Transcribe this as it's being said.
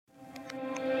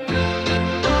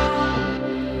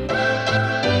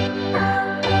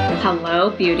Hello,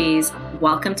 beauties.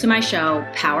 Welcome to my show,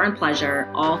 Power and Pleasure,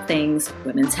 All Things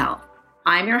Women's Health.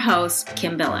 I'm your host,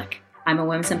 Kim Billick. I'm a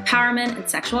women's empowerment and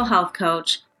sexual health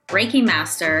coach, Reiki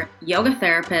master, yoga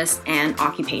therapist, and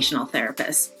occupational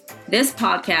therapist. This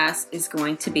podcast is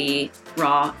going to be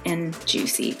raw and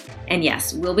juicy. And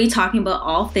yes, we'll be talking about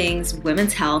all things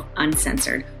women's health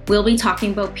uncensored. We'll be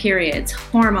talking about periods,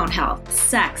 hormone health,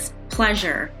 sex,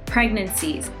 pleasure,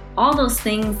 pregnancies, all those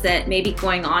things that may be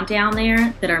going on down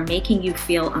there that are making you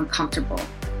feel uncomfortable.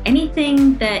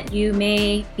 Anything that you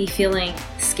may be feeling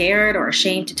scared or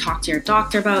ashamed to talk to your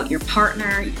doctor about, your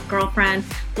partner, your girlfriend,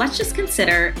 let's just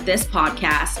consider this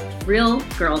podcast Real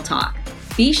Girl Talk.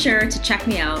 Be sure to check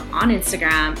me out on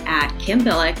Instagram at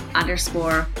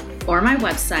KimBillick_ or my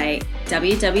website,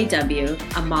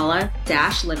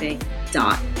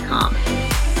 www.amala-living.com.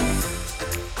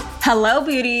 Hello,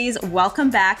 beauties.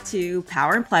 Welcome back to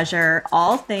Power and Pleasure,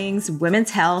 all things women's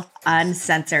health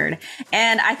uncensored.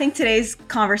 And I think today's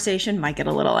conversation might get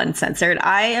a little uncensored.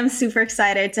 I am super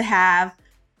excited to have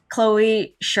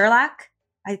Chloe Sherlach.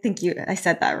 I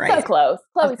said that right. So close.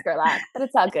 Chloe Sherlach, but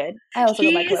it's all good. I also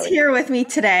go by Chloe. She's here with me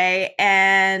today.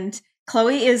 And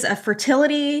Chloe is a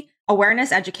fertility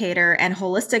awareness educator and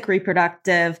holistic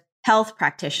reproductive health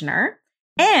practitioner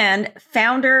and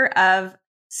founder of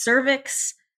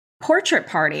Cervix Portrait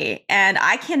Party. And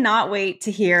I cannot wait to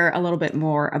hear a little bit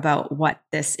more about what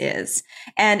this is.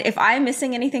 And if I'm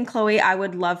missing anything, Chloe, I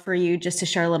would love for you just to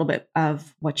share a little bit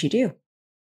of what you do.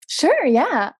 Sure.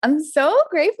 Yeah. I'm so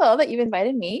grateful that you've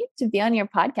invited me to be on your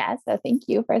podcast. So thank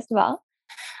you, first of all.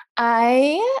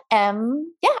 I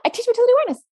teach fertility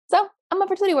awareness. So I'm a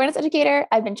fertility awareness educator.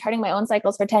 I've been charting my own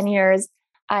cycles for 10 years.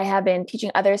 I have been teaching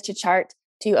others to chart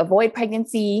to avoid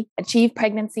pregnancy, achieve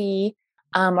pregnancy,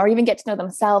 or even get to know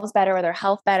themselves better or their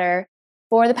health better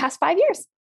for the past 5 years.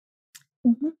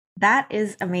 Mm-hmm. That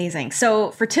is amazing.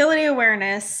 So fertility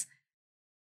awareness,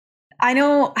 I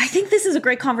think this is a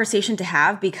great conversation to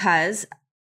have because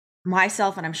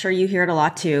myself, and I'm sure you hear it a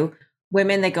lot too,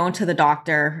 women that go into the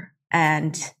doctor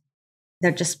and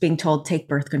they're just being told, take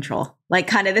birth control. Like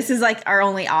this is like our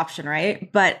only option, right?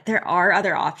 But there are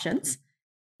other options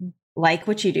like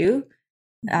what you do.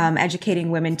 Educating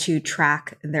women to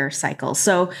track their cycles.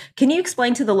 So can you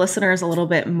explain to the listeners a little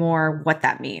bit more what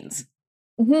that means?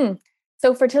 Mm-hmm.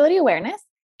 So fertility awareness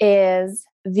is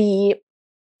the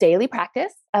daily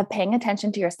practice of paying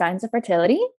attention to your signs of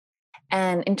fertility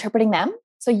and interpreting them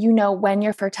so you know when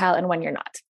you're fertile and when you're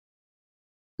not.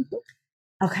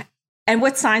 Mm-hmm. Okay. And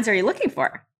what signs are you looking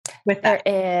for with that?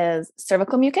 There is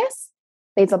cervical mucus,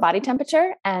 basal body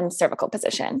temperature, and cervical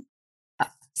position.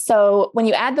 So when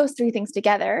you add those three things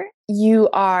together, you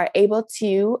are able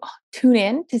to tune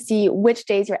in to see which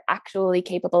days you're actually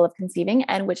capable of conceiving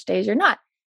and which days you're not.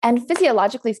 And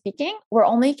physiologically speaking, we're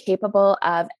only capable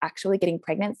of actually getting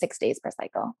pregnant 6 days per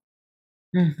cycle.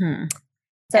 Mm-hmm.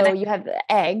 So you have the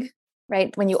egg,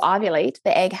 right? When you ovulate,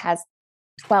 the egg has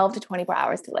 12 to 24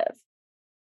 hours to live.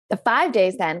 The 5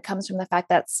 days then comes from the fact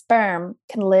that sperm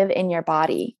can live in your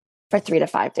body for 3 to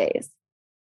 5 days.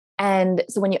 And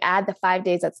so when you add the 5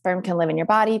 days that sperm can live in your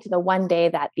body to the 1 day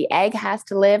that the egg has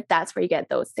to live, that's where you get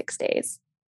those 6 days.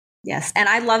 Yes. And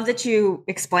I love that you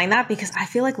explain that because I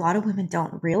feel like a lot of women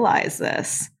don't realize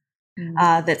this,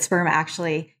 that sperm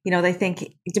actually, they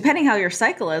think depending how your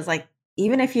cycle is, like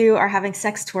even if you are having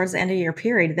sex towards the end of your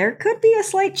period, there could be a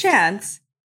slight chance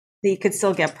that you could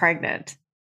still get pregnant.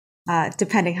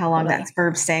 Depending how long that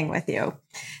sperm's staying with you.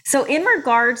 So in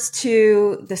regards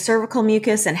to the cervical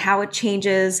mucus and how it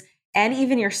changes and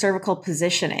even your cervical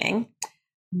positioning,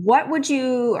 what would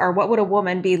a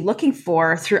woman be looking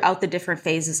for throughout the different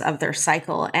phases of their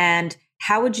cycle? And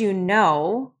how would you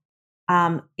know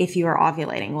if you are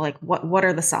ovulating? Like what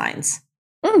are the signs?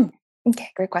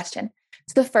 Okay, great question.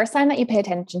 So the first sign that you pay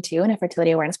attention to in a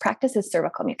fertility awareness practice is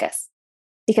cervical mucus.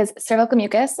 Because cervical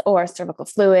mucus or cervical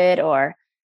fluid or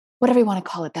whatever you want to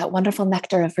call it, that wonderful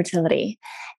nectar of fertility,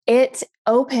 it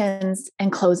opens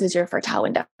and closes your fertile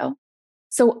window.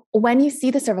 So when you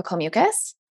see the cervical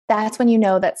mucus, that's when you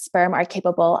know that sperm are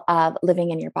capable of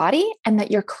living in your body and that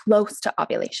you're close to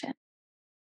ovulation.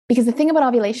 Because the thing about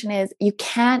ovulation is you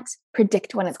can't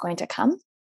predict when it's going to come.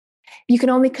 You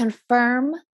can only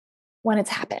confirm when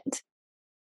it's happened.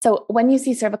 So when you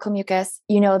see cervical mucus,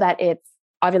 you know that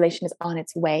ovulation is on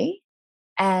its way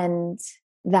and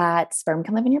that sperm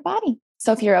can live in your body.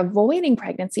 So if you're avoiding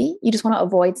pregnancy, you just want to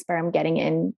avoid sperm getting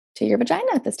into your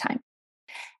vagina at this time.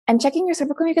 And checking your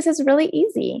cervical mucus is really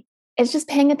easy. It's just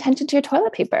paying attention to your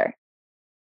toilet paper.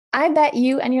 I bet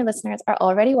you and your listeners are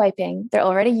already wiping. They're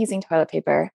already using toilet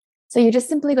paper. So you're just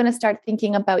simply going to start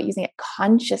thinking about using it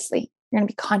consciously. You're going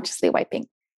to be consciously wiping,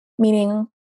 meaning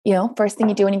First thing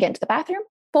you do when you get into the bathroom,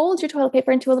 fold your toilet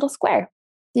paper into a little square.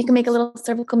 You can make a little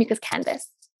cervical mucus canvas.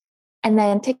 And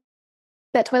then take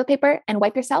that toilet paper and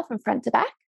wipe yourself from front to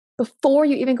back before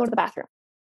you even go to the bathroom.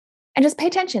 And just pay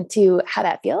attention to how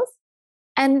that feels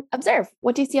and observe,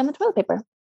 what do you see on the toilet paper?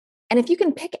 And if you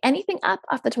can pick anything up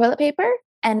off the toilet paper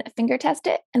and finger test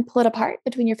it and pull it apart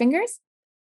between your fingers,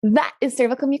 that is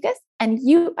cervical mucus and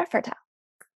you are fertile.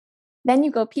 Then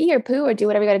you go pee or poo or do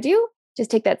whatever you got to do.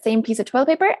 Just take that same piece of toilet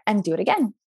paper and do it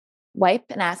again. Wipe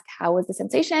and ask, how was the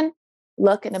sensation?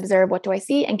 Look and observe, what do I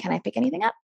see? And can I pick anything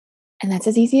up? And that's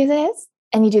as easy as it is.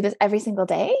 And you do this every single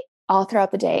day, all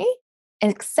throughout the day,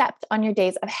 except on your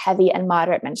days of heavy and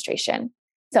moderate menstruation.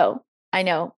 So I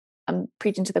know I'm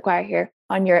preaching to the choir here.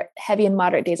 On your heavy and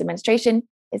moderate days of menstruation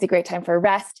is a great time for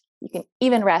rest. You can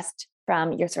even rest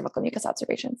from your cervical mucus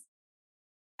observations.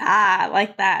 I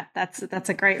like that. That's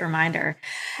a great reminder.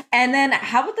 And then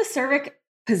how about the cervix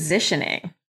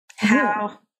positioning?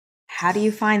 How do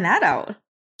you find that out?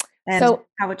 And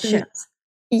how it shifts?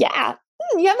 Yeah.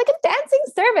 You have like a dancing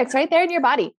cervix right there in your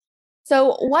body.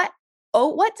 So what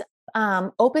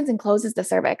opens and closes the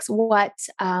cervix? What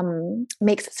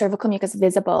makes cervical mucus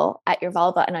visible at your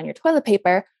vulva and on your toilet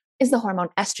paper is the hormone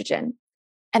estrogen.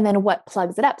 And then what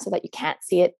plugs it up so that you can't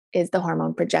see it is the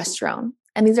hormone progesterone.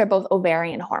 And these are both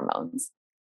ovarian hormones.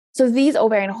 So these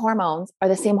ovarian hormones are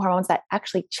the same hormones that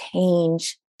actually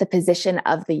change the position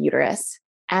of the uterus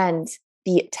and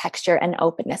the texture and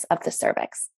openness of the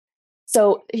cervix.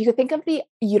 So if you could think of the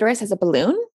uterus as a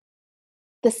balloon,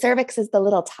 the cervix is the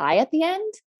little tie at the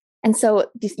end. And so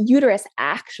the uterus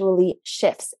actually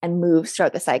shifts and moves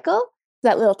throughout the cycle.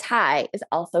 That little tie is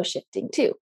also shifting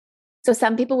too. So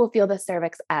some people will feel the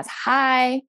cervix as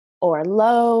high or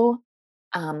low.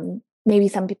 Maybe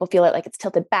some people feel it like it's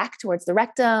tilted back towards the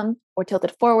rectum or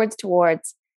tilted forwards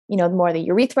towards, more the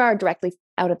urethra or directly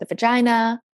out of the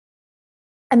vagina.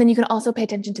 And then you can also pay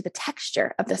attention to the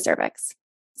texture of the cervix.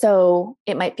 So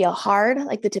it might feel hard,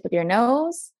 like the tip of your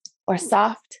nose, or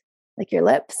soft, like your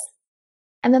lips.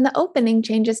 And then the opening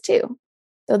changes too.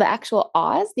 So the actual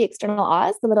os, the external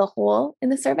os, the little hole in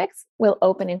the cervix, will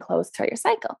open and close throughout your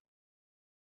cycle.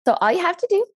 So all you have to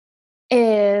do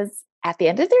is at the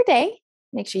end of your day,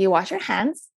 make sure you wash your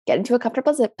hands, get into a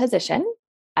comfortable position.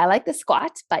 I like the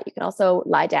squat, but you can also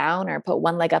lie down or put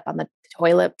one leg up on the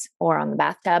toilet or on the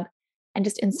bathtub and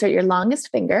just insert your longest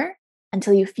finger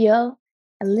until you feel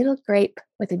a little grape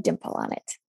with a dimple on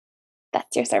it.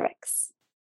 That's your cervix.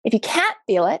 If you can't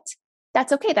feel it,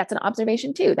 that's okay. That's an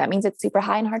observation too. That means it's super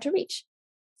high and hard to reach.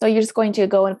 So you're just going to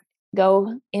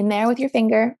go in there with your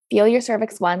finger, feel your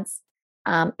cervix once,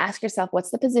 ask yourself,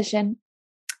 what's the position?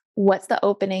 What's the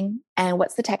opening? And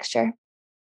what's the texture?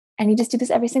 And you just do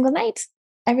this every single night,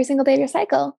 every single day of your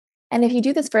cycle. And if you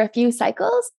do this for a few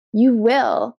cycles, you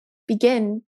will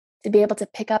begin to be able to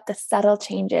pick up the subtle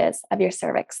changes of your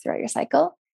cervix throughout your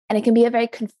cycle. And it can be a very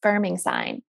confirming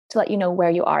sign to let you know where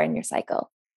you are in your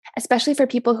cycle, especially for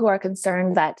people who are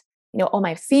concerned that, am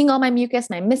I seeing all my mucus?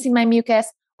 Am I missing my mucus?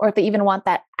 Or if they even want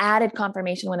that added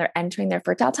confirmation when they're entering their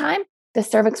fertile time, the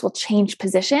cervix will change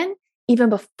position even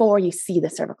before you see the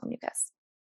cervical mucus.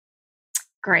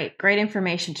 Great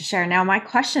information to share. Now, my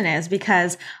question is,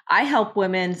 because I help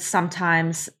women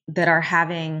sometimes that are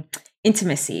having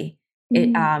intimacy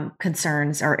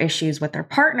concerns or issues with their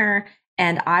partner,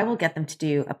 and I will get them to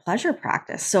do a pleasure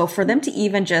practice. So for them to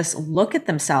even just look at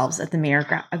themselves at the mirror,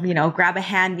 grab a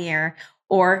hand mirror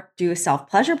or do a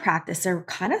self-pleasure practice, they're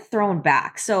kind of thrown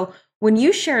back. So when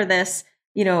you share this,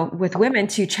 with women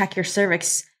to check your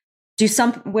cervix, do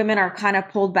some women are kind of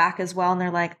pulled back as well? And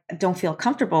they're like, don't feel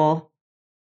comfortable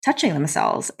touching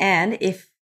themselves. And if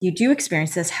you do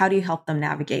experience this, how do you help them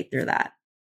navigate through that?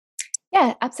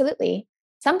 Yeah, absolutely.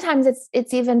 Sometimes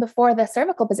it's even before the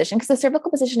cervical position, because the cervical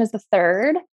position is the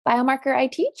third biomarker I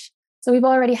teach. So we've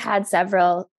already had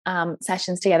several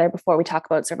sessions together before we talk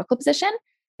about cervical position,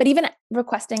 but even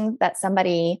requesting that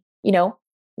somebody,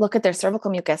 look at their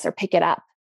cervical mucus or pick it up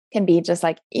can be just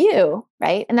like, ew,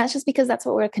 right? And that's just because that's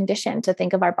what we're conditioned to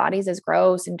think of our bodies as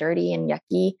gross and dirty and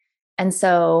yucky. And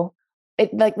so it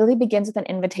really begins with an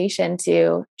invitation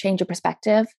to change your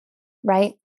perspective,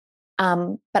 right?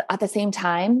 But at the same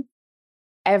time,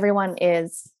 everyone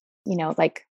is, we know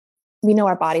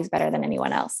our bodies better than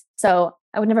anyone else. So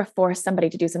I would never force somebody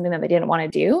to do something that they didn't want to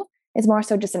do. It's more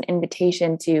so just an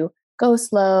invitation to go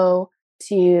slow,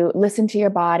 to listen to your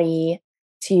body,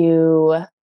 to,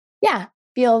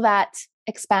 feel that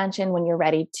expansion when you're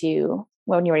ready to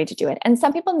do it. And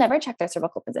some people never check their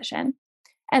cervical position,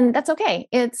 and that's okay.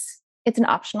 It's an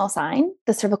optional sign.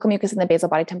 The cervical mucus and the basal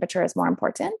body temperature is more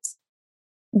important.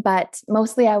 But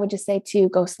mostly I would just say to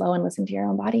go slow and listen to your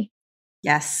own body.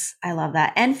 Yes, I love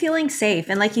that. And feeling safe.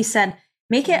 And like you said,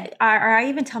 make it, or I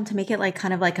even tell them to make it like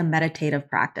kind of like a meditative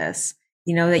practice,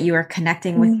 that you are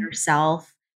connecting with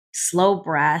yourself, slow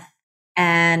breath,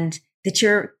 and that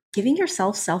you're giving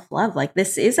yourself self-love. Like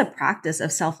this is a practice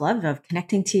of self-love, of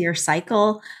connecting to your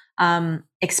cycle,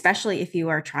 especially if you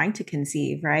are trying to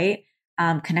conceive, right?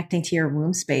 Connecting to your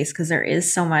womb space, because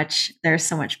there's so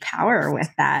much power with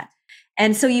that.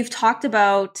 And so you've talked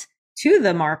about to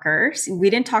the markers. We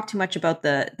didn't talk too much about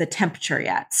the temperature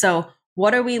yet. So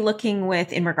what are we looking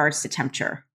with in regards to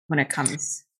temperature when it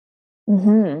comes?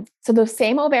 So those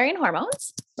same ovarian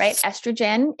hormones, right?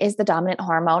 Estrogen is the dominant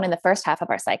hormone in the first half of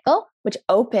our cycle, which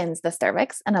opens the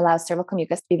cervix and allows cervical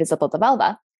mucus to be visible to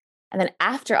vulva. And then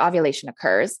after ovulation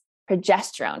occurs,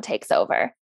 progesterone takes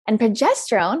over. And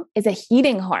progesterone is a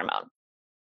heating hormone.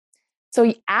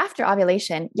 So after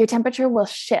ovulation, your temperature will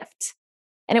shift.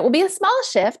 And it will be a small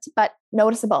shift, but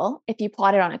noticeable if you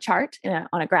plot it on a chart,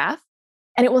 on a graph,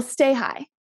 and it will stay high.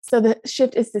 So the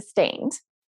shift is sustained.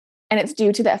 And it's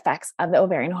due to the effects of the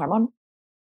ovarian hormone,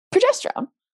 progesterone.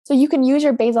 So you can use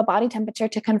your basal body temperature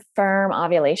to confirm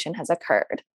ovulation has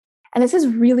occurred. And this is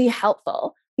really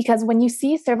helpful because when you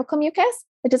see cervical mucus,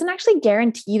 it doesn't actually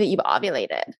guarantee that you've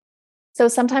ovulated. So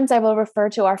sometimes I will refer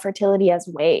to our fertility as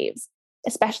waves,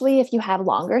 especially if you have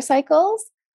longer cycles,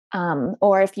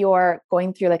 or if you're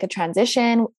going through like a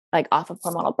transition, like off of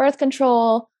hormonal birth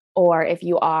control, or if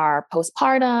you are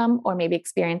postpartum, or maybe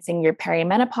experiencing your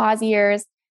perimenopause years.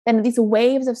 Then these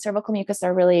waves of cervical mucus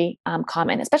are really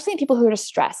common, especially in people who are just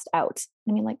stressed out.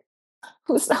 I mean, like,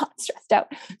 who's not stressed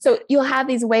out? So you'll have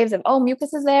these waves of, oh,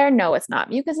 mucus is there. No, it's not.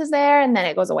 Mucus is there. And then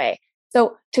it goes away.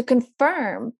 So to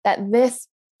confirm that this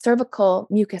cervical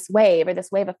mucus wave or this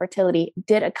wave of fertility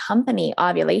did accompany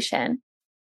ovulation,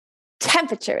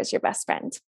 temperature is your best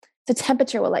friend. The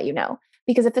temperature will let you know.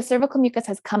 Because if the cervical mucus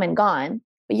has come and gone,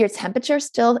 but your temperature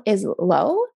still is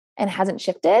low and hasn't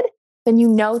shifted, then you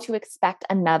know to expect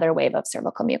another wave of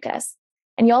cervical mucus.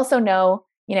 And you also know,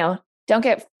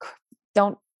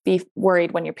 don't be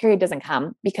worried when your period doesn't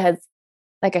come because,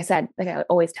 like I said, like I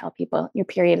always tell people, your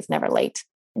period is never late.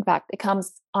 In fact, it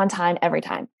comes on time every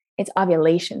time. It's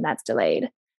ovulation that's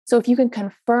delayed. So if you can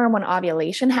confirm when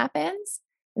ovulation happens,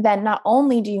 then not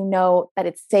only do you know that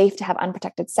it's safe to have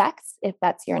unprotected sex, if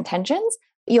that's your intentions,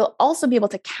 but you'll also be able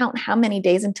to count how many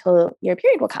days until your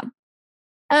period will come.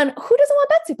 And who doesn't want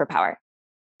that superpower?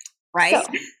 Right.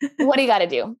 So, what do you got to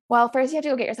do? Well, first you have to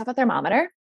go get yourself a thermometer.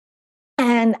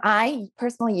 And I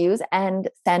personally use and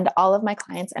send all of my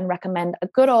clients and recommend a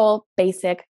good old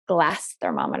basic glass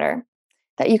thermometer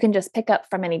that you can just pick up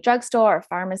from any drugstore or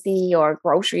pharmacy or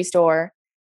grocery store.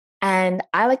 And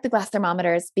I like the glass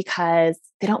thermometers because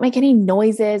they don't make any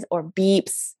noises or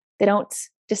beeps. They don't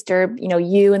disturb,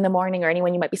 you in the morning or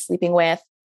anyone you might be sleeping with.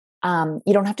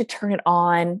 You don't have to turn it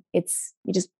on. You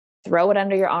just throw it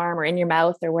under your arm or in your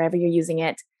mouth or wherever you're using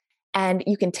it. And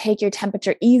you can take your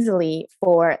temperature easily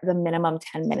for the minimum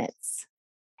 10 minutes.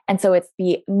 And so it's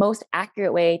the most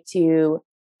accurate way to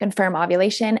confirm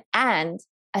ovulation and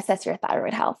assess your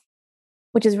thyroid health,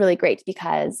 which is really great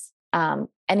because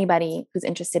anybody who's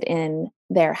interested in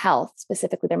their health,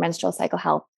 specifically their menstrual cycle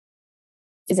health,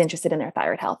 is interested in their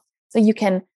thyroid health. So you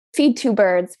can feed two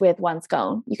birds with one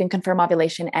stone. You can confirm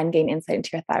ovulation and gain insight into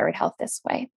your thyroid health this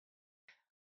way.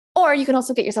 Or you can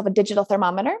also get yourself a digital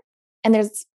thermometer. And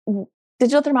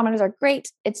digital thermometers are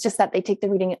great. It's just that they take the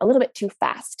reading a little bit too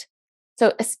fast.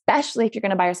 So especially if you're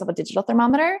going to buy yourself a digital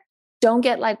thermometer, don't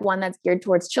get like one that's geared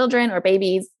towards children or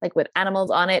babies, like with animals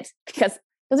on it, because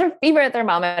those are fever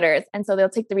thermometers. And so they'll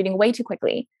take the reading way too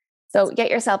quickly. So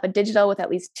get yourself a digital with at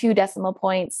least 2 decimal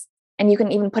points. And you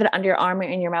can even put it under your arm or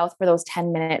in your mouth for those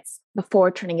 10 minutes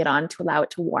before turning it on to allow it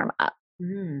to warm up.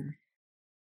 And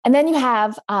then you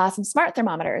have some smart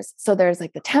thermometers. So there's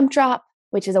like the Tempdrop,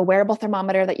 which is a wearable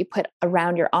thermometer that you put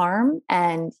around your arm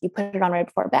and you put it on right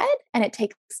before bed. And it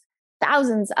takes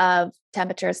thousands of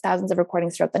temperatures, thousands of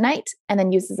recordings throughout the night, and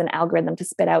then uses an algorithm to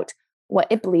spit out what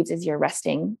it believes is your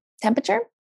resting temperature.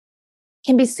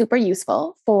 Can be super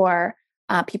useful for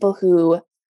people who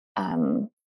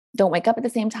don't wake up at the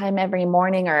same time every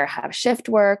morning or have shift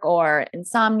work or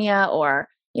insomnia or,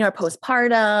 are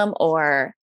postpartum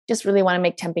or just really want to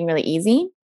make temping really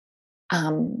easy.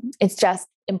 It's just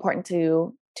important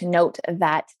to note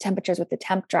that temperatures with the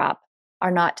Tempdrop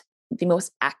are not the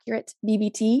most accurate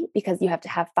BBT because you have to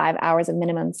have 5 hours of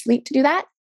minimum sleep to do that.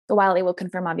 So while it will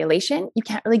confirm ovulation, you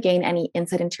can't really gain any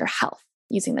insight into your health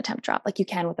using the Tempdrop like you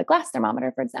can with a glass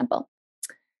thermometer, for example.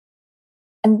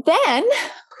 And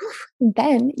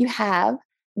then you have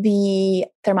the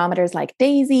thermometers like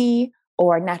Daisy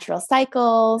or Natural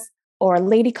Cycles or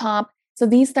Lady Comp. So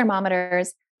these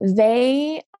thermometers,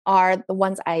 they are the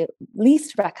ones I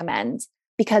least recommend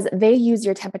because they use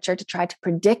your temperature to try to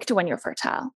predict when you're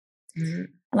fertile. Mm-hmm.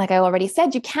 And like I already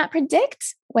said, you can't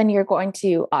predict when you're going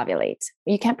to ovulate.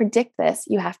 You can't predict this.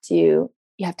 You have to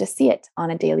see it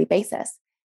on a daily basis.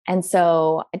 And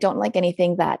so I don't recommend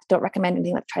anything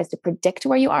that tries to predict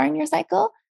where you are in your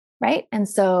cycle. Right. And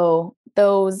so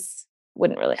those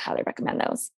wouldn't really highly recommend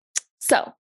those.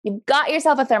 So you've got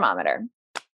yourself a thermometer.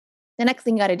 The next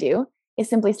thing you got to do is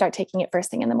simply start taking it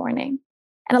first thing in the morning.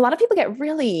 And a lot of people get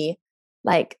really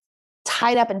like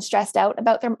tied up and stressed out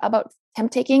about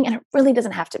temp taking. And it really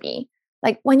doesn't have to be.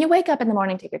 Like when you wake up in the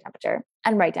morning, take your temperature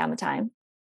and write down the time.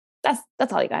 That's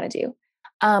all you got to do.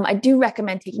 I do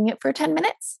recommend taking it for 10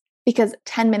 minutes because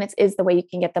 10 minutes is the way you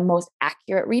can get the most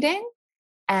accurate reading.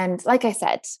 And like I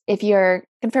said, if you're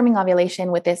confirming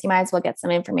ovulation with this, you might as well get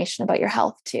some information about your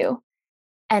health too.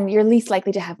 And you're least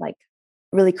likely to have like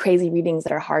really crazy readings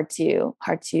that are hard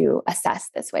to assess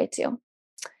this way too.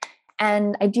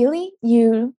 And ideally,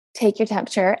 you take your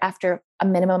temperature after a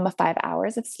minimum of 5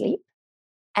 hours of sleep,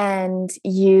 and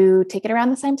you take it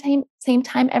around the same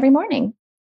time every morning.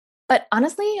 But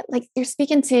honestly, like you're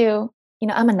speaking to,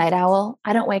 I'm a night owl.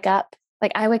 I don't wake up.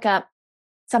 Like I wake up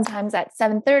sometimes at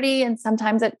 7:30 and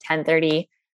sometimes at 10:30,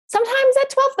 sometimes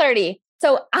at 12:30.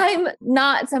 So I'm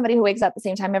not somebody who wakes up at the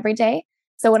same time every day.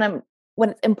 So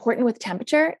what's important with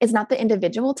temperature is not the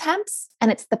individual temps, and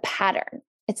it's the pattern.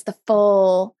 It's the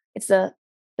full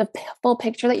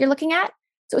picture that you're looking at.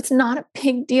 So it's not a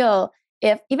big deal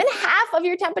if even half of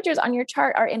your temperatures on your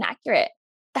chart are inaccurate.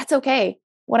 That's okay.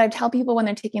 What I tell people when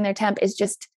they're taking their temp is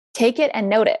just take it and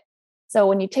note it. So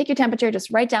when you take your temperature,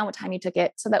 just write down what time you took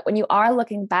it so that when you are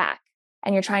looking back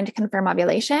and you're trying to confirm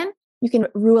ovulation, you can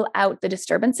rule out the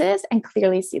disturbances and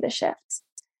clearly see the shifts.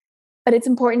 But it's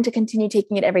important to continue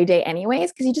taking it every day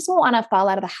anyways, because you just don't want to fall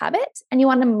out of the habit and you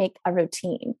want to make a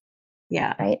routine.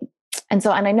 Yeah. Right. And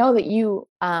I know that you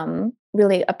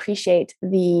really appreciate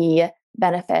the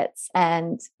benefits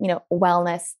and,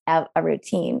 wellness of a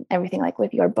routine. Everything like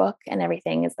with your book and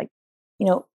everything is like,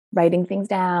 writing things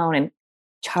down and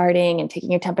charting and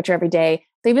taking your temperature every day.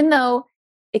 So even though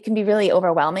it can be really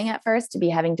overwhelming at first to be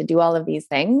having to do all of these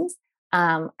things,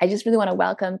 I just really want to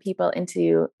welcome people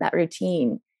into that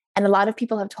routine. And a lot of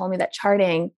people have told me that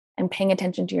charting and paying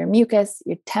attention to your mucus,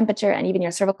 your temperature, and even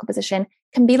your cervical position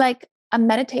can be like a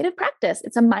meditative practice.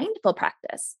 It's a mindful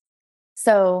practice.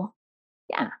 So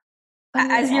yeah.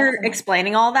 As you're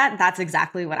explaining all that, that's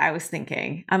exactly what I was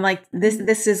thinking. I'm like,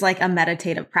 this is like a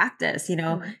meditative practice,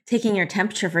 taking your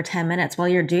temperature for 10 minutes. While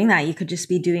you're doing that, you could just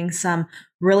be doing some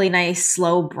really nice,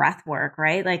 slow breath work,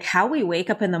 right? Like how we wake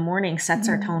up in the morning sets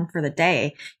our tone for the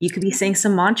day. You could be saying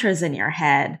some mantras in your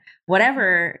head,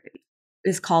 whatever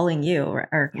is calling you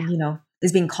or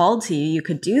is being called to you. You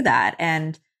could do that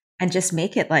and just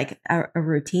make it like a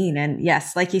routine. And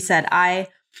yes, like you said, I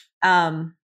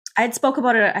had spoke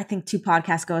about it, I think 2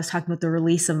 podcasts ago. I was talking about the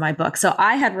release of my book. So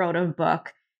I had wrote a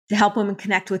book to help women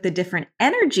connect with the different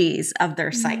energies of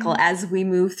their cycle as we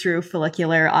move through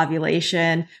follicular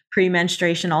ovulation,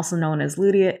 premenstruation, also known as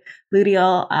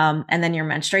luteal, and then your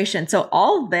menstruation. So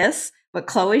all of this, what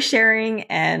Chloe's sharing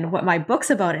and what my book's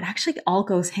about, it actually all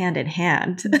goes hand in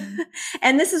hand.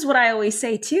 And this is what I always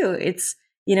say too. It's,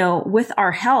 with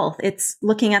our health, it's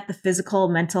looking at the physical,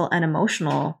 mental, and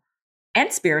emotional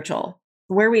and spiritual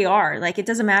where we are. Like it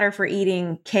doesn't matter if we're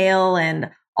eating kale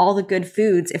and all the good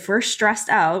foods. If we're stressed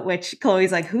out, which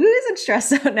Chloe's like, who isn't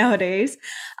stressed out nowadays?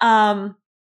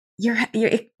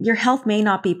 Your health may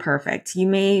not be perfect. You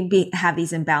may have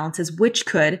these imbalances, which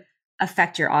could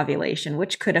affect your ovulation,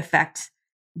 which could affect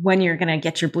when you're going to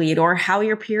get your bleed or how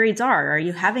your periods are. Are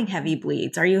you having heavy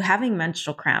bleeds? Are you having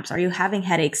menstrual cramps? Are you having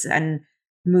headaches and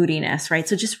moodiness, right?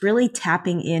 So just really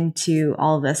tapping into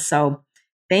all of this. So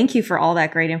thank you for all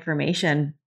that great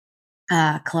information,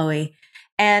 Chloe.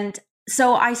 And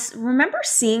so I remember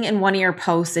seeing in one of your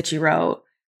posts that you wrote,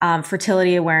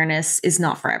 fertility awareness is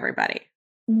not for everybody.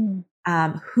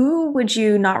 Who would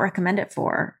you not recommend it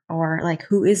for? Or like,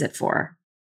 who is it for?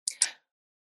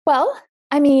 Well,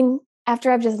 I mean,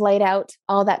 after I've just laid out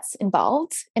all that's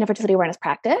involved in a fertility awareness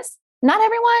practice, not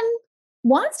everyone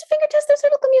wants to finger test their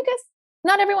cervical mucus.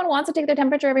 Not everyone wants to take their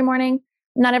temperature every morning.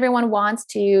 Not everyone wants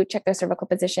to check their cervical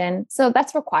position. So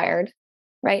that's required,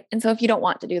 right? And so if you don't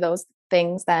want to do those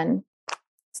things, then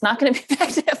it's not going to be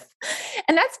effective.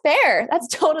 And that's fair. That's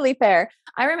totally fair.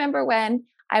 I remember when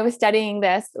I was studying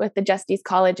this with the Justice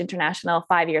College International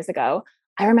 5 years ago,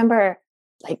 I remember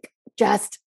like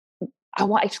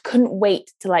I just couldn't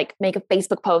wait to like make a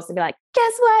Facebook post and be like,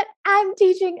 guess what? I'm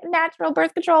teaching natural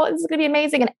birth control. This is going to be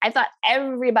amazing. And I thought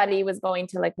everybody was going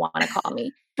to like want to call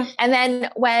me. And then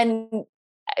when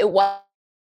it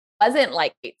wasn't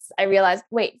like, I realized,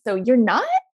 wait, so you're not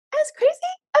as crazy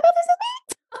about this as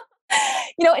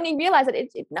me? And you realize that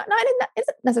it's not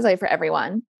isn't necessarily for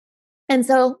everyone. And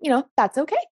so, that's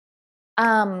okay.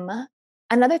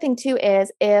 Another thing too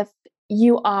is if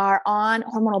you are on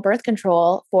hormonal birth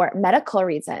control for medical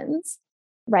reasons,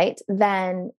 right,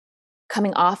 then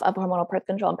coming off of hormonal birth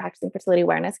control and practicing fertility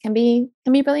awareness can be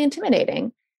really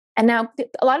intimidating. And now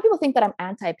a lot of people think that I'm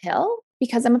anti-pill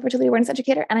because I'm a fertility awareness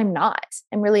educator, and I'm not.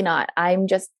 I'm really not. I'm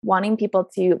just wanting people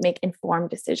to make informed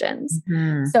decisions.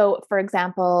 Mm-hmm. So for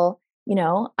example,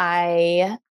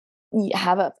 I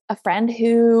have a friend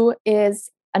who is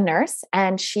a nurse,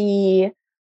 and she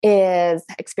is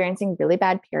experiencing really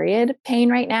bad period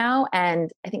pain right now.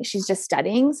 And I think she's just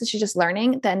studying. So she's just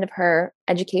learning at the end of her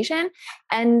education.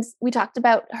 And we talked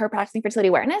about her practicing fertility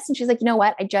awareness. And she's like, you know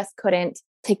what? I just couldn't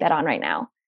take that on right now.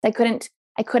 I couldn't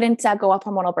go off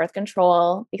hormonal birth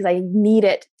control because I need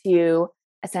it to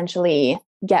essentially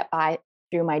get by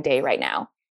through my day right now.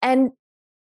 And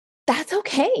that's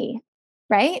okay.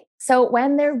 Right? So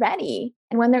when they're ready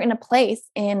and when they're in a place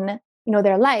in,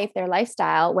 their life, their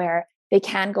lifestyle where they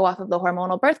can go off of the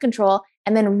hormonal birth control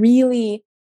and then really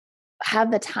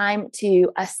have the time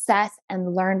to assess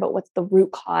and learn about what's the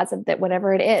root cause of that,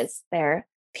 whatever it is, their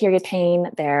period pain,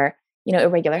 their,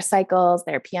 irregular cycles,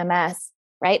 their PMS,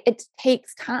 right? It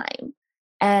takes time,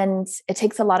 and it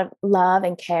takes a lot of love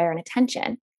and care and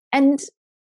attention. And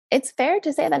it's fair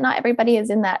to say that not everybody is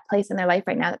in that place in their life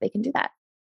right now that they can do that.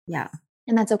 Yeah.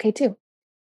 And that's okay too.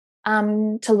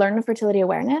 To learn fertility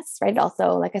awareness, right?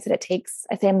 Also, like I said, it takes,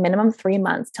 I say, a minimum 3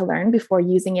 months to learn before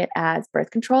using it as birth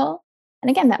control.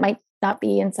 And again, that might not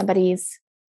be in somebody's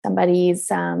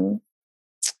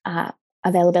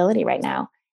availability right now.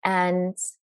 And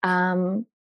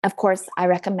of course, I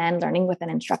recommend learning with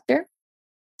an instructor.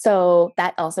 So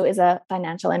that also is a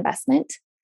financial investment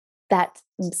that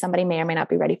somebody may or may not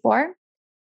be ready for.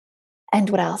 And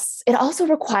what else? It also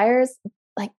requires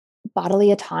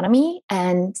bodily autonomy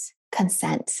and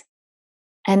consent.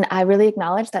 And I really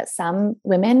acknowledge that some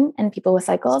women and people with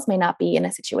cycles may not be in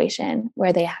a situation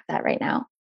where they have that right now.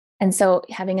 And so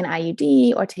having an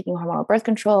IUD or taking hormonal birth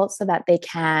control so that they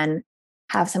can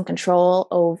have some control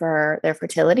over their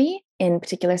fertility in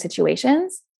particular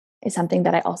situations is something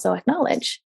that I also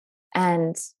acknowledge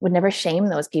and would never shame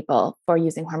those people for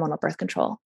using hormonal birth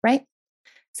control, right?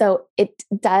 So it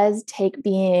does take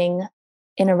being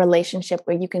in a relationship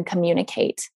where you can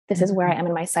communicate, this is where I am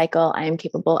in my cycle. I am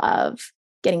capable of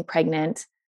getting pregnant.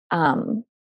 And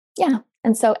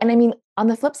I mean, on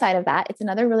the flip side of that, it's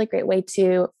another really great way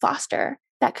to foster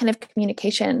that kind of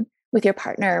communication with your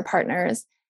partner or partners,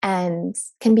 and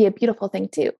can be a beautiful thing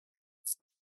too.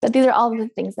 But these are all the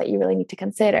things that you really need to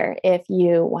consider if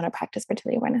you want to practice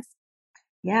fertility awareness.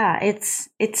 Yeah, it's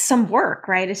some work,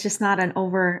 right? It's just not an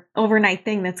overnight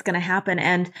thing that's going to happen.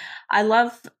 And I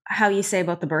love how you say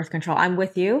about the birth control. I'm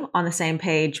with you on the same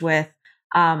page with,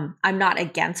 I'm not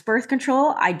against birth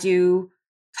control. I do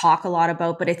talk a lot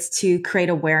about, but it's to create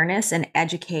awareness and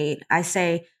educate. I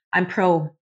say I'm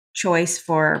pro-choice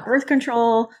for birth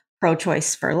control,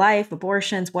 pro-choice for life,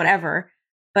 abortions, whatever.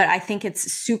 But I think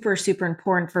it's super, super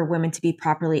important for women to be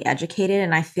properly educated.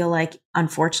 And I feel like,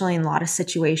 unfortunately, in a lot of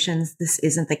situations, this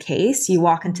isn't the case. You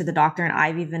walk into the doctor, and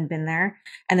I've even been there,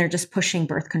 and they're just pushing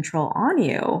birth control on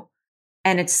you.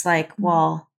 And it's like,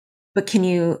 well, but can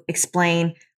you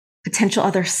explain potential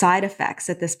other side effects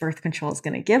that this birth control is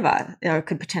going to give us, or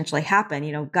could potentially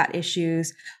happen, gut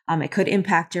issues. It could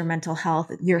impact your mental health,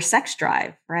 your sex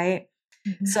drive, right?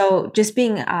 Mm-hmm. So just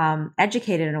being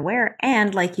educated and aware.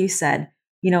 And like you said,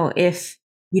 if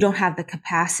you don't have the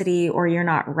capacity or you're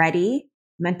not ready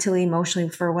mentally, emotionally,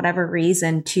 for whatever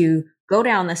reason to go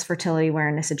down this fertility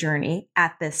awareness journey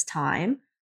at this time,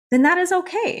 then that is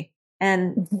okay.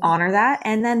 And honor that.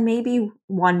 And then maybe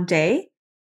one day,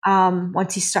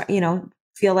 once you start,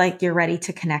 feel like you're ready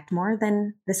to connect more,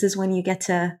 then this is when you get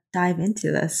to dive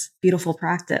into this beautiful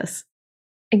practice.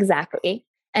 Exactly.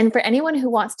 And for anyone who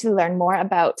wants to learn more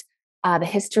about the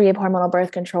history of hormonal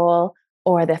birth control,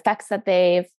 or the effects that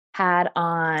they've had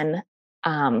on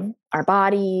our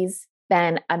bodies,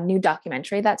 then a new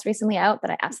documentary that's recently out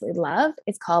that I absolutely love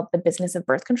is called The Business of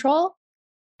Birth Control.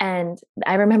 And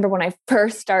I remember when I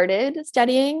first started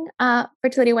studying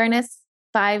fertility awareness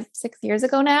 5-6 years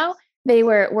ago now, they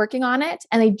were working on it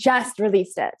and they just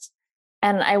released it.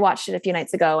 And I watched it a few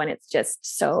nights ago, and it's just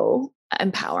so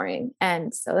empowering.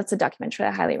 And so that's a documentary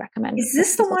I highly recommend. Is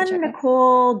this the one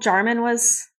Nicole Jarman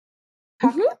was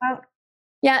talking about?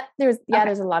 Yeah, there's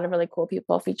a lot of really cool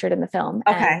people featured in the film.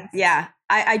 Okay. Yeah.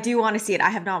 I do want to see it. I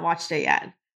have not watched it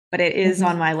yet. but it is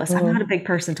on my list. I'm not a big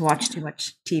person to watch too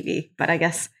much TV, but I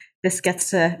guess this gets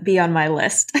to be on my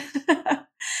list.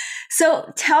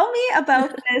 So tell me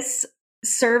about this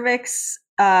cervix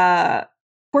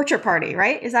portrait party,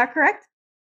 right? Is that correct?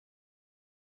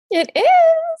 It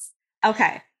is.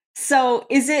 Okay. So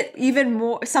is it even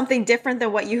more something different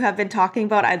than what you have been talking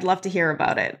about? I'd love to hear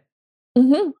about it.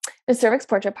 The cervix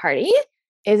portrait party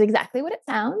is exactly what it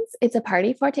sounds. It's a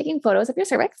party for taking photos of your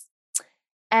cervix.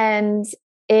 And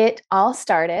it all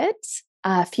started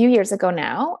a few years ago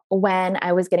now when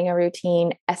I was getting a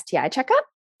routine STI checkup,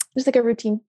 just like a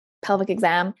routine pelvic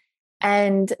exam.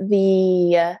 And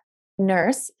the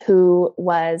nurse who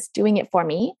was doing it for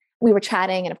me, we were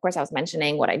chatting. And of course, I was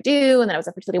mentioning what I do. And then I was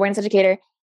a fertility awareness educator.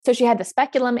 So she had the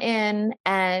speculum in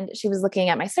and she was looking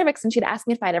at my cervix and she'd asked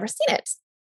me if I'd ever seen it.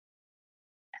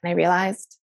 And I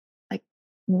realized, like,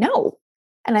 no.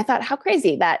 And I thought, how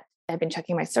crazy that I've been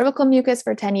checking my cervical mucus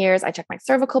for 10 years. I check my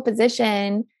cervical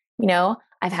position. You know,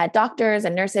 I've had doctors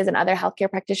and nurses and other healthcare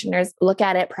practitioners look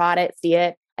at it, prod it, see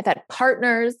it. I've had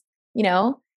partners, you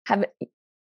know, have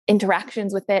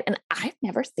interactions with it. And I've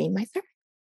never seen my cervix.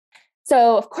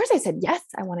 So of course I said, yes,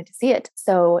 I wanted to see it.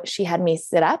 So she had me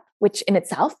sit up, which in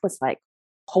itself was like,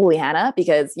 holy Hannah,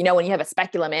 because, you know, when you have a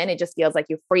speculum in, it just feels like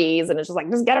you freeze and it's just like,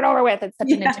 just get it over with. It's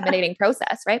such an intimidating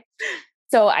process, right?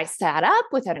 So I sat up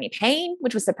without any pain,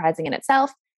 which was surprising in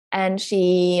itself. And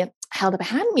she held up a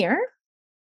hand mirror.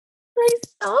 And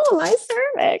I saw my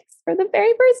cervix for the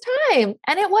very first time.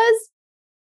 And it was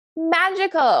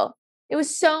magical. It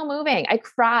was so moving. I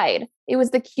cried. It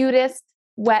was the cutest,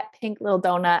 wet pink little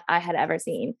donut I had ever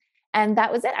seen. And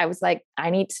that was it. I was like, I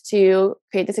need to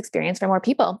create this experience for more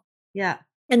people. Yeah.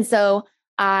 And so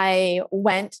I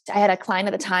had a client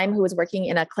at the time who was working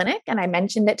in a clinic and I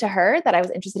mentioned it to her that I was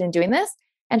interested in doing this.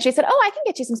 And she said, oh, I can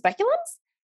get you some speculums.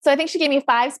 So I think she gave me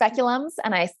 5 speculums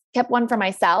and I kept one for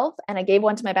myself and I gave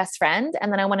one to my best friend.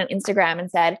 And then I went on Instagram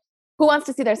and said, who wants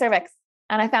to see their cervix?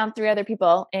 And I found 3 other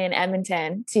people in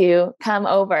Edmonton to come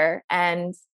over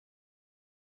and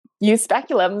use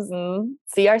speculums and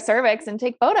see our cervix and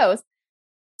take photos.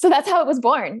 So that's how it was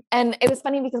born. And it was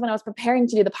funny because when I was preparing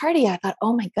to do the party, I thought,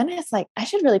 oh my goodness, like I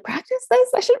should really practice this.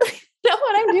 I should really know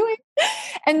what I'm doing.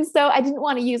 And so I didn't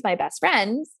want to use my best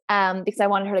friend because I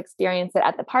wanted her to experience it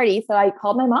at the party. So I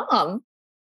called my mom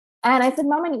and I said,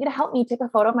 Mom, I need you to help me take a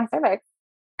photo of my cervix.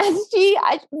 And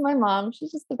my mom,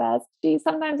 she's just the best. She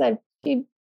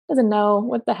doesn't know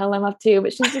what the hell I'm up to,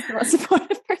 but she's just the most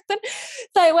supportive person.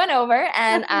 So I went over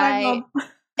and I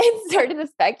inserted a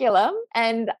speculum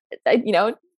and, you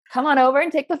know, come on over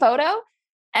and take the photo.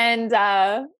 And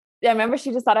I remember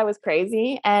she just thought I was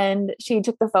crazy. And she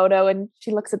took the photo and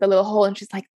she looks at the little hole and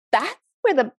she's like, that's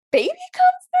where the baby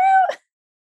comes through?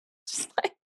 Just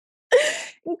like,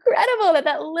 incredible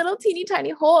that little teeny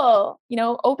tiny hole, you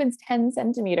know, opens 10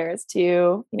 centimeters to,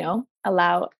 you know,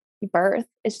 allow birth.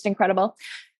 It's just incredible.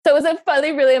 So it was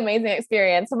a really amazing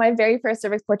experience. So my very first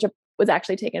cervix portrait was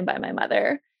actually taken by my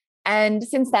mother. And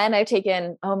since then I've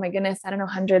taken, oh my goodness, I don't know,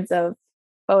 hundreds of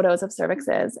photos of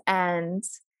cervixes. And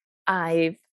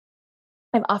I've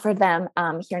offered them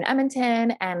here in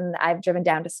Edmonton, and I've driven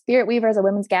down to Spirit Weavers, a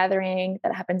women's gathering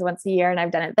that happens once a year. And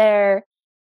I've done it there.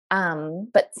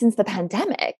 But since the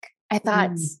pandemic, I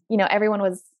thought, you know, everyone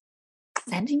was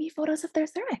sending me photos of their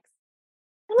cervix.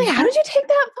 I'm like, how did you take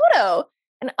that photo?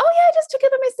 And oh yeah, I just took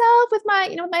it by myself with my,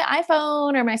 you know, with my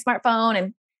iPhone or my smartphone.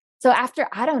 And so after,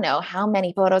 I don't know how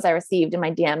many photos I received in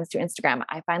my DMs to Instagram,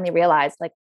 I finally realized,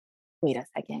 like, wait a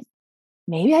second,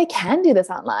 maybe I can do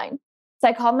this online. So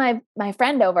I called my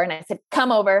friend over and I said,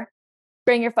 come over,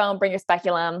 bring your phone, bring your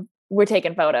speculum. We're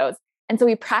taking photos. And so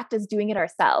we practiced doing it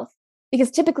ourselves. Because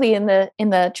typically in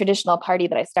the traditional party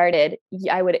that I started,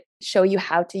 I would show you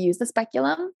how to use the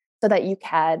speculum so that you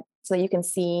can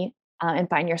see and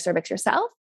find your cervix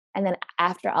yourself. And then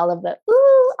after all of the,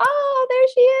 there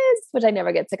she is, which I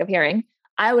never get sick of hearing,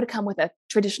 I would come with a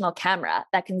traditional camera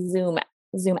that can zoom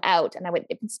out, and I would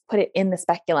put it in the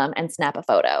speculum and snap a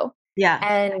photo. Yeah.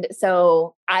 And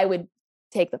so I would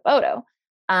take the photo.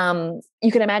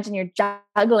 You can imagine you're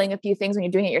juggling a few things when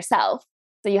you're doing it yourself.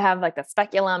 So you have like the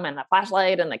speculum and the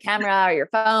flashlight and the camera or your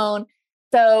phone.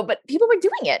 So, but people were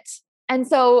doing it. And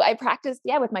so I practiced,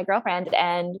 with my girlfriend,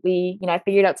 and we, you know, I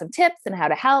figured out some tips and how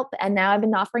to help. And now I've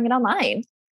been offering it online.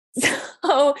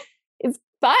 So it's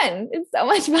fun. It's so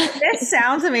much fun. This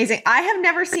sounds amazing. I have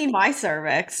never seen my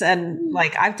cervix, and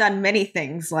like I've done many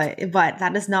things, but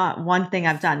that is not one thing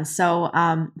I've done. So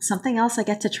something else I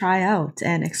get to try out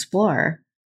and explore.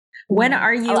 When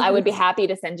are you? I would be happy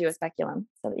to send you a speculum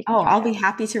so that you can. I'll be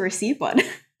happy to receive one.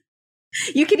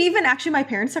 You could even, actually, my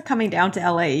parents are coming down to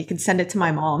LA. You can send it to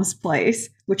my mom's place,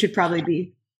 which would probably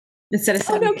be instead of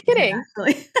Oh, no kidding.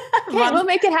 Okay, we'll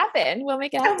make it happen. We'll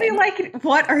make it happen. I'll be like,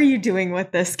 what are you doing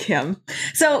with this, Kim?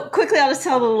 So quickly, I'll just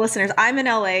tell the listeners, I'm in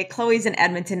LA. Chloe's in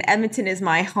Edmonton. Edmonton is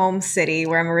my home city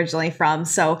where I'm originally from.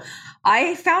 So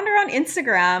I found her on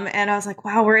Instagram and I was like,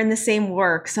 wow, we're in the same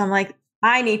work. So I'm like,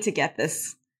 I need to get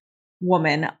this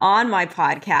woman on my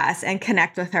podcast and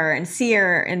connect with her and see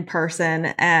her in person.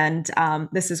 And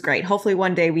this is great. Hopefully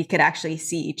one day we could actually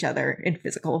see each other in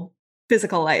physical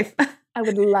life. I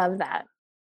would love that.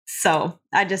 So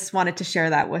I just wanted to share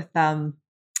that with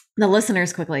the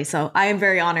listeners quickly. So I am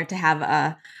very honored to have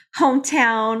a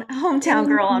hometown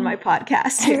girl on my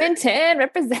podcast here. Edmonton,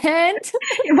 represent.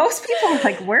 Most people are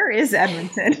like, where is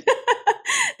Edmonton?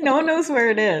 No one knows where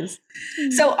it is.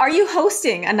 So are you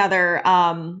hosting another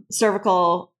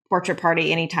cervical portrait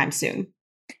party anytime soon?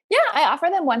 Yeah, I offer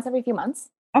them once every few months.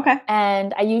 Okay.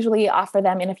 And I usually offer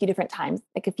them in a few different times,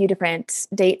 like a few different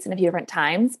dates and a few different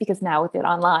times, because now with it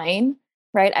online,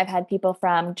 right? I've had people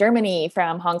from Germany,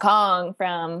 from Hong Kong,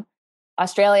 from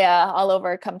Australia, all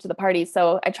over come to the party.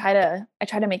 So I try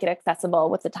to make it accessible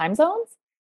with the time zones.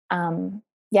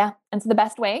 Yeah. And so the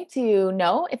best way to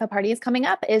know if a party is coming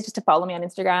up is just to follow me on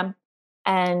Instagram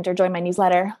or join my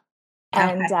newsletter.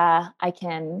 And I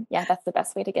can, that's the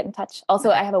best way to get in touch. Also,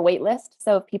 I have a wait list.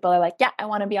 So if people are like, yeah, I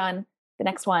want to be on the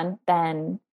next one,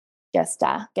 then just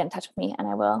get in touch with me and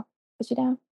I will put you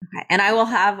down. Okay. And I will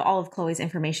have all of Chloe's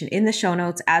information in the show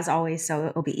notes as always, so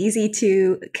it will be easy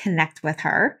to connect with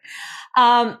her.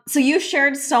 So you've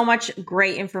shared so much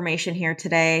great information here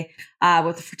today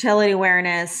with the fertility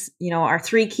awareness, our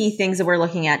 3 key things that we're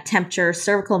looking at: temperature,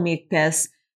 cervical mucus,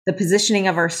 the positioning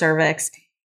of our cervix.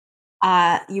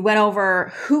 You went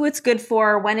over who it's good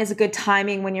for, when is a good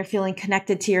timing, when you're feeling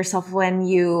connected to yourself, when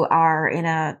you are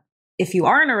if you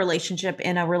are in a relationship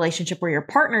where your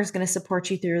partner is going to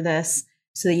support you through this,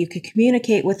 so that you could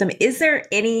communicate with them. Is there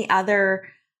any other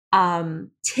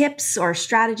tips or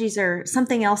strategies or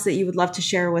something else that you would love to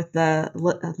share with the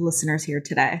listeners here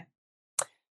today?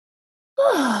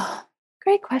 Oh,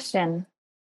 great question.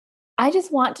 I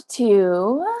just want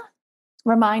to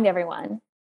remind everyone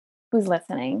who's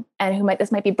listening and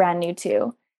this might be brand new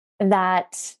to,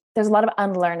 that there's a lot of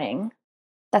unlearning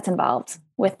that's involved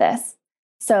with this.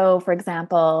 So for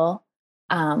example,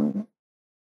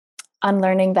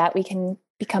 unlearning that we can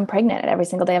become pregnant at every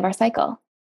single day of our cycle,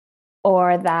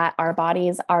 or that our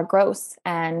bodies are gross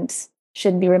and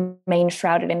should remain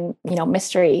shrouded in,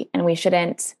 mystery, and we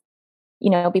shouldn't,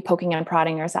 be poking and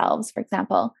prodding ourselves, for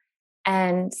example.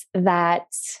 And that,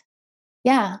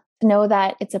 know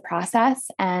that it's a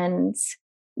process and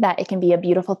that it can be a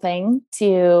beautiful thing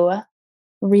to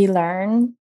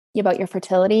relearn about your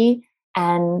fertility,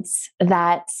 and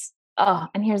that,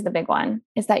 and here's the big one,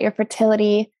 is that your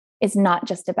fertility is not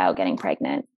just about getting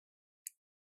pregnant.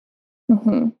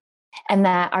 Mm-hmm. And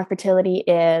that our fertility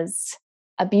is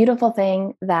a beautiful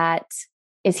thing that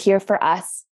is here for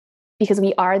us because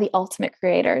we are the ultimate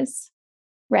creators,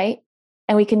 right?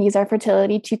 And we can use our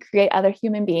fertility to create other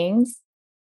human beings,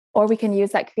 or we can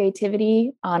use that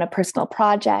creativity on a personal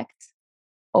project,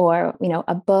 or,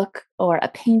 a book or a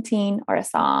painting or a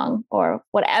song or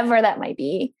whatever that might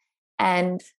be.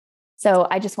 And so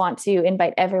I just want to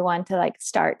invite everyone to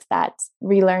start that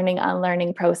relearning,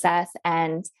 unlearning process,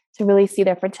 and to really see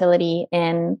their fertility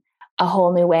in a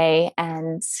whole new way.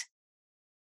 And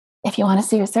if you want to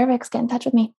see your cervix, get in touch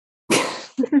with me.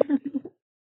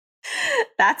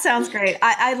 That sounds great.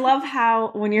 I love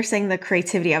how when you're saying the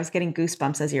creativity, I was getting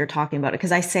goosebumps as you were talking about it,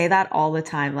 because I say that all the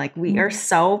time. We are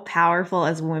so powerful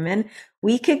as women.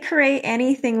 We could create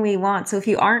anything we want. So if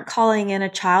you aren't calling in a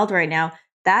child right now,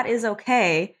 that is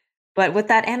okay. But with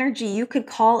that energy, you could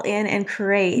call in and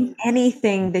create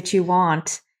anything that you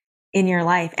want in your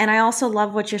life. And I also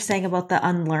love what you're saying about the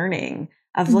unlearning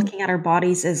of looking at our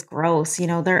bodies as gross.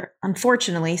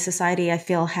 Unfortunately, society, I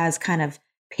feel, has kind of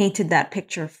painted that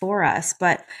picture for us.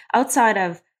 But outside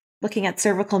of looking at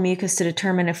cervical mucus to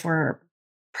determine if we're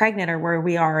pregnant or where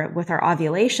we are with our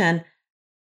ovulation,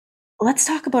 let's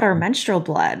talk about our menstrual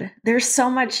blood. There's so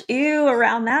much ew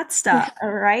around that stuff,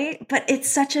 right? But it's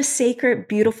such a sacred,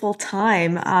 beautiful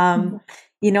time.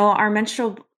 Our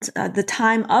menstrual, the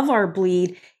time of our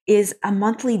bleed is a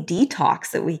monthly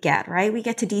detox that we get, right? We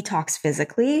get to detox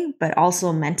physically, but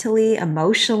also mentally,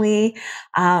 emotionally.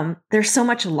 There's so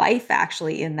much life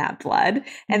actually in that blood.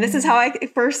 And this is how I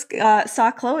first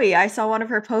saw Chloe. I saw one of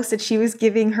her posts that she was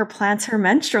giving her plants her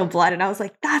menstrual blood. And I was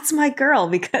like, that's my girl,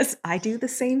 because I do the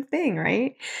same thing,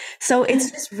 right? So it's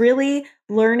just really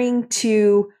learning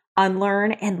to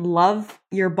unlearn and love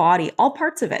your body, all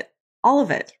parts of it. All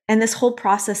of it. And this whole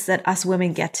process that us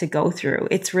women get to go through.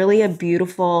 It's really a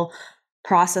beautiful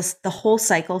process the whole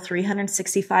cycle,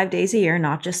 365 days a year,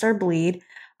 not just our bleed,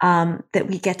 that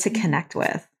we get to connect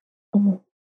with.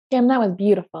 Kim, that was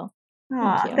beautiful.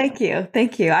 Thank you.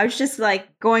 Thank you. I was just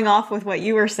like going off with what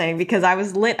you were saying because I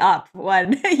was lit up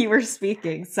when you were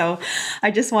speaking. So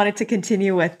I just wanted to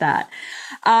continue with that.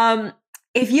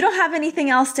 If you don't have anything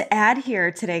else to add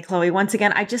here today, Chloe, once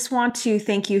again, I just want to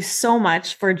thank you so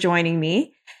much for joining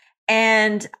me.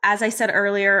 And as I said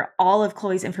earlier, all of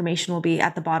Chloe's information will be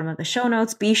at the bottom of the show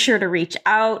notes. Be sure to reach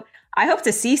out. I hope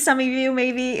to see some of you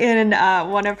maybe in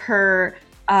one of her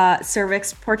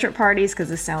cervix portrait parties because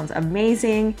this sounds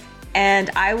amazing. And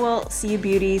I will see you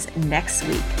beauties next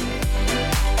week.